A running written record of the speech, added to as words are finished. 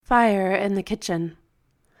Fire in the kitchen.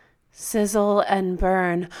 Sizzle and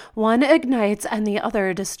burn. One ignites and the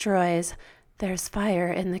other destroys. There's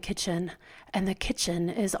fire in the kitchen, and the kitchen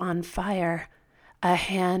is on fire. A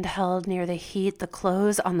hand held near the heat, the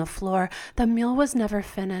clothes on the floor. The meal was never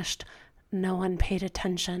finished. No one paid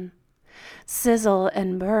attention. Sizzle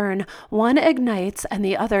and burn. One ignites and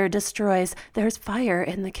the other destroys. There's fire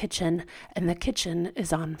in the kitchen, and the kitchen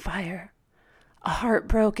is on fire. A heart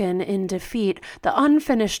broken in defeat, the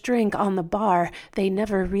unfinished drink on the bar. They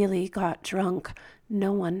never really got drunk.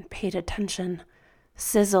 No one paid attention.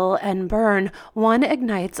 Sizzle and burn. One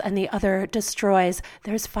ignites and the other destroys.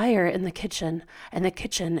 There's fire in the kitchen, and the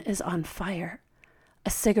kitchen is on fire. A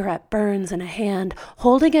cigarette burns in a hand,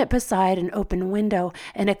 holding it beside an open window,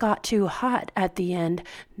 and it got too hot at the end.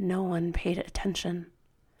 No one paid attention.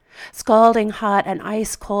 Scalding hot and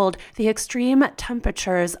ice cold, the extreme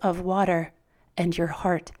temperatures of water, and your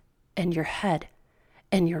heart, and your head,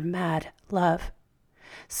 and your mad love.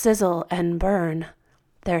 Sizzle and burn.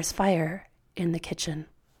 There's fire in the kitchen.